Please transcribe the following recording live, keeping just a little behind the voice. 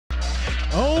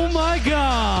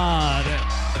God!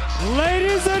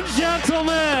 Ladies and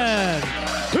gentlemen,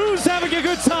 who's having a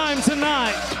good time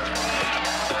tonight?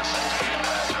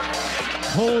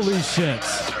 Holy shit.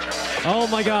 Oh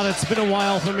my God, it's been a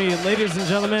while for me. Ladies and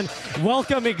gentlemen,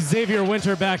 welcome Xavier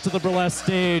Wynter back to the burlesque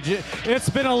stage. It's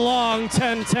been a long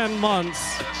 10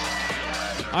 months.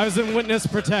 I was in witness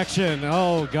protection.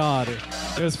 Oh God,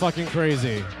 it was fucking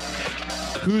crazy.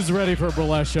 Who's ready for a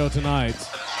burlesque show tonight?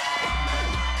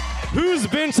 Who's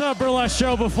been to a burlesque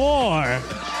show before?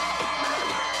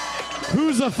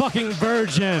 Who's a fucking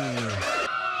virgin?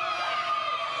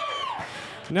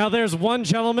 Now there's one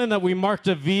gentleman that we marked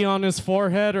a V on his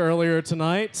forehead earlier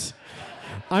tonight.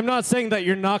 I'm not saying that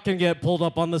you're not gonna get pulled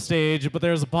up on the stage, but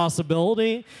there's a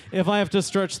possibility. If I have to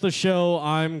stretch the show,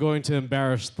 I'm going to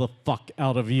embarrass the fuck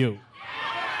out of you.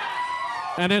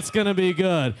 And it's gonna be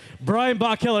good. Brian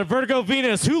Botkiller, Vertigo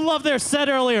Venus, who loved their set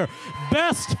earlier?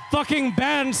 Best fucking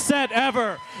band set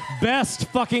ever. Best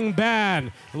fucking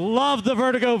band. Love the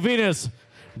Vertigo Venus.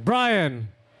 Brian,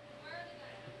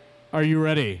 are you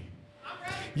ready?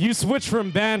 You switch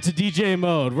from band to DJ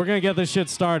mode. We're gonna get this shit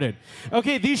started.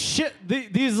 Okay,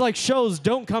 these like shows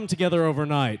don't come together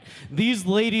overnight. These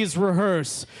ladies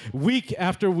rehearse week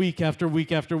after week after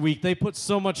week after week. They put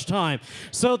so much time.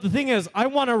 So the thing is, I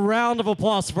want a round of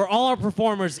applause for all our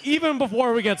performers, even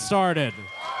before we get started.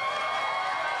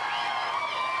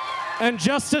 And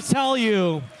just to tell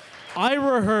you, I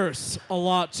rehearse a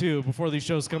lot too before these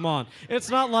shows come on. It's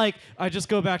not like I just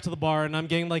go back to the bar and I'm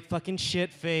getting like fucking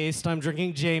shit-faced. I'm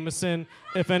drinking Jameson,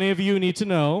 if any of you need to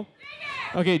know.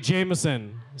 Okay,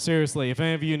 Jameson, seriously, if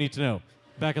any of you need to know.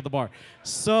 Back at the bar.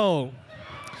 So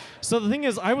the thing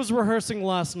is, I was rehearsing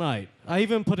last night. I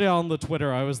even put it on the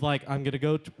Twitter. I was like, I'm gonna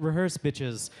go rehearse,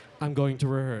 bitches. I'm going to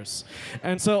rehearse.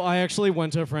 And so I actually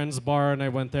went to a friend's bar and I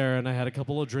went there and I had a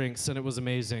couple of drinks and it was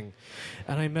amazing.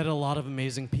 And I met a lot of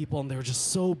amazing people and they were just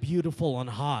so beautiful and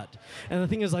hot. And the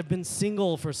thing is, I've been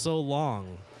single for so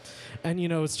long. And you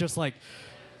know, it's just like,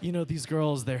 you know, these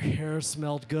girls, their hair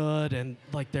smelled good and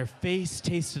like their face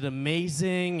tasted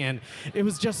amazing and it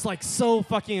was just like so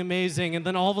fucking amazing. And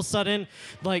then all of a sudden,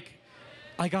 like,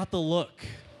 I got the look.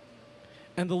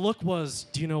 And the look was,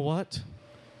 do you know what?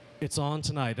 It's on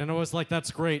tonight. And I was like,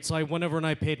 that's great. So I went over and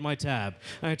I paid my tab.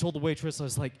 And I told the waitress, I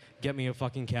was like, get me a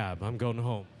fucking cab. I'm going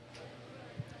home.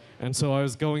 And so I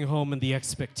was going home and the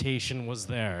expectation was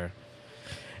there.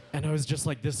 And I was just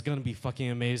like, this is gonna be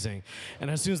fucking amazing. And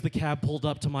as soon as the cab pulled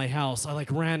up to my house, I like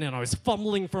ran in. I was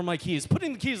fumbling for my keys,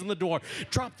 putting the keys in the door,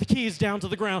 dropped the keys down to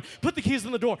the ground, put the keys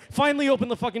in the door, finally opened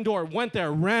the fucking door, went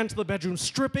there, ran to the bedroom,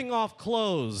 stripping off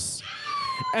clothes.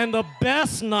 And the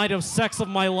best night of sex of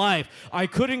my life, I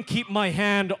couldn't keep my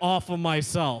hand off of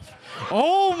myself.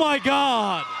 Oh my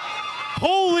God.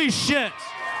 Holy shit.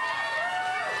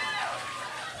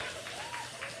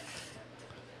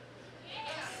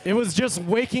 It was just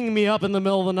waking me up in the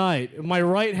middle of the night. My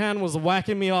right hand was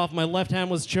whacking me off. My left hand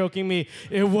was choking me.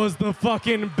 It was the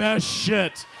fucking best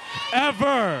shit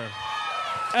ever.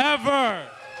 Ever.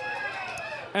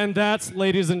 And that's,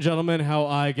 ladies and gentlemen, how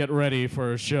I get ready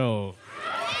for a show.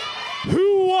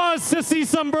 Who wants to see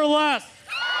some burlesque?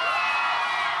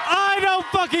 I don't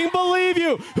fucking believe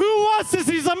you. Who wants to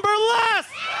see some burlesque?